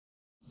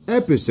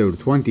Episode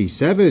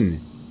 27,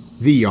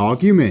 The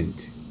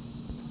Argument.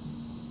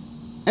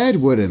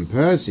 Edward and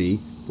Percy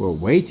were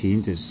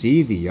waiting to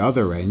see the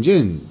other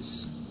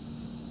engines.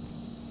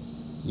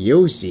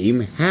 You seem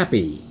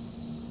happy.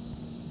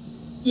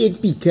 It's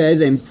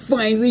because I'm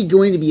finally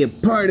going to be a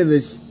part of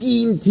the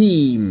STEAM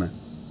team.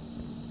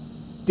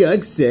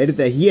 Doug said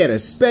that he had a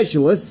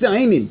special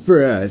assignment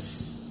for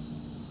us.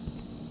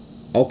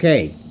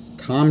 Okay,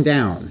 calm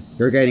down.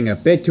 You're getting a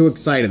bit too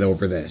excited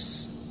over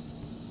this.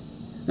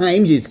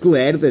 I'm just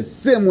glad that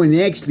someone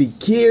actually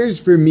cares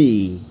for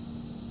me.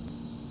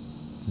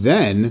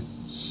 Then,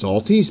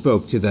 Salty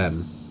spoke to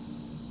them.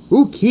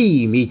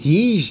 Okay,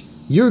 mateys,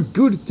 you're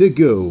good to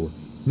go.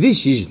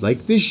 This is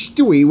like the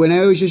story when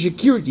I was a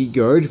security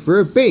guard for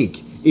a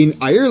bank in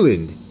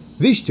Ireland.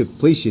 This took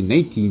place in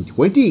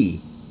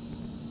 1920.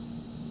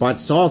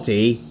 But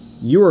Salty,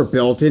 you were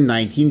built in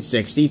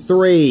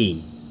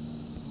 1963.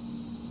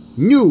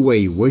 No,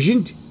 I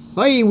wasn't.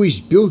 I was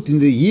built in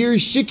the year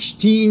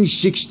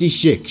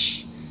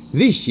 1666.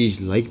 This is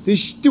like the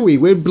story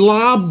when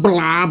blah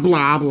blah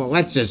blah blah.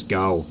 Let's just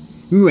go.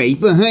 Right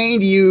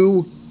behind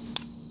you.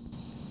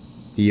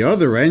 The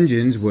other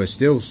engines were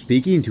still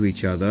speaking to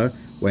each other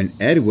when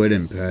Edward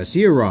and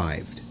Percy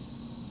arrived.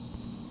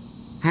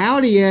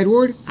 Howdy,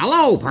 Edward.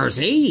 Hello,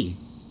 Percy.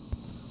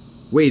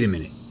 Wait a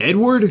minute,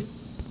 Edward?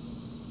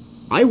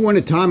 I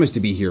wanted Thomas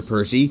to be here,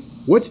 Percy.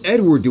 What's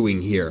Edward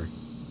doing here?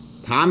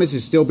 Thomas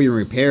is still being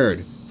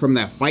repaired from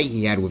that fight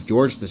he had with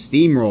George the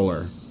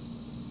Steamroller.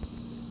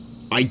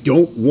 I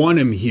don't want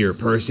him here,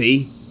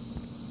 Percy.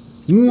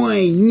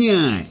 Why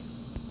not?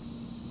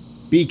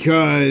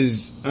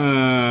 Because,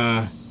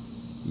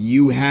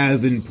 you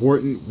have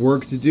important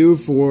work to do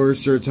for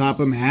Sir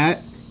Topham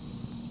Hatt?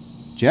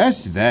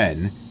 Just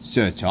then,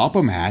 Sir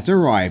Topham Hatt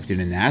arrived in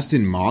an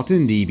Aston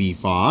Martin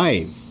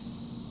DB5.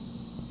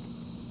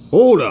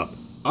 Hold up!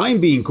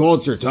 I'm being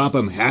called Sir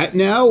Topham Hatt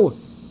now?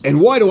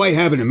 And why do I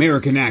have an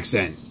American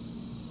accent?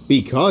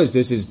 Because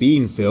this is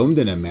being filmed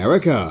in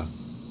America.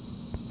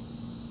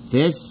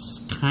 This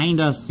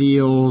kinda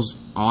feels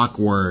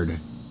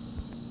awkward.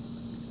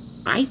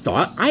 I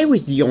thought I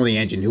was the only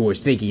engine who was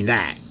thinking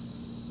that.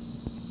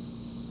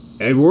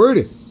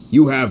 Edward,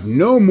 you have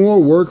no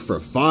more work for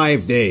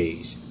 5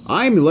 days.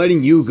 I'm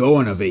letting you go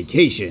on a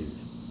vacation.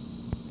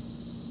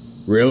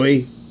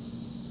 Really?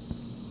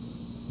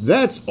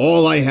 That's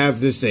all I have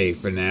to say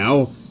for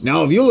now.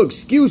 Now, if you'll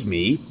excuse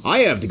me, I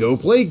have to go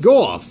play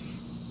golf.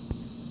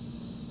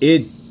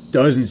 It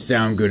doesn't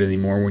sound good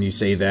anymore when you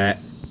say that.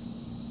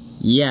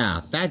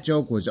 Yeah, that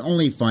joke was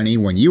only funny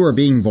when you were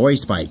being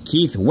voiced by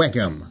Keith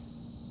Wickham.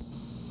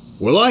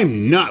 Well,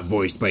 I'm not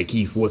voiced by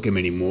Keith Wickham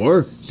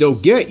anymore, so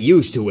get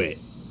used to it.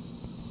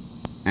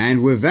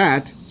 And with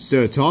that,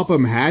 Sir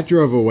Topham Hatt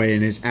drove away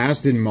in his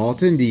Aston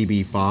Martin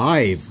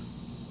DB5.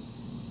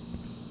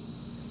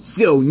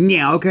 So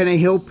now can I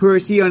help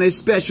Percy on his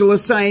special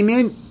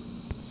assignment?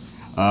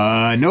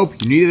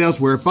 Nope, you need it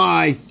elsewhere,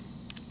 bye.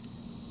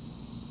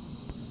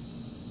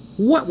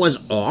 What was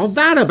all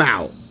that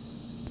about?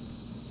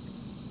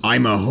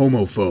 I'm a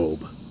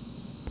homophobe.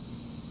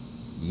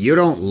 You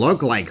don't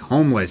look like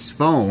homeless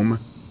foam.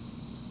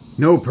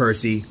 No,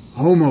 Percy,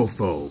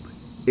 homophobe.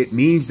 It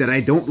means that I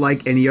don't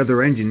like any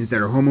other engines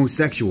that are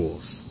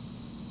homosexuals.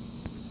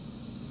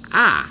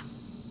 Ah,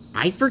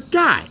 I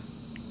forgot.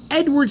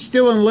 Edward's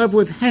still in love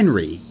with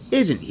Henry,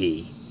 isn't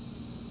he?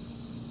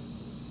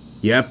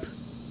 Yep.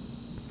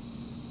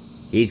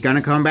 He's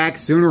gonna come back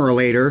sooner or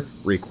later,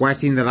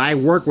 requesting that I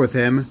work with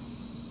him.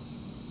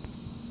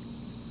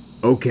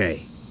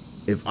 Okay,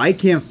 if I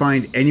can't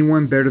find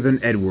anyone better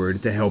than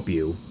Edward to help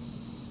you,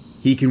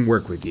 he can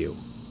work with you.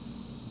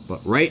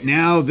 But right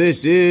now,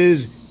 this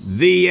is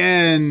the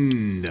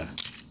end.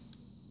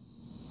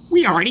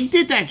 We already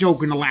did that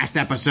joke in the last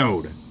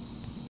episode.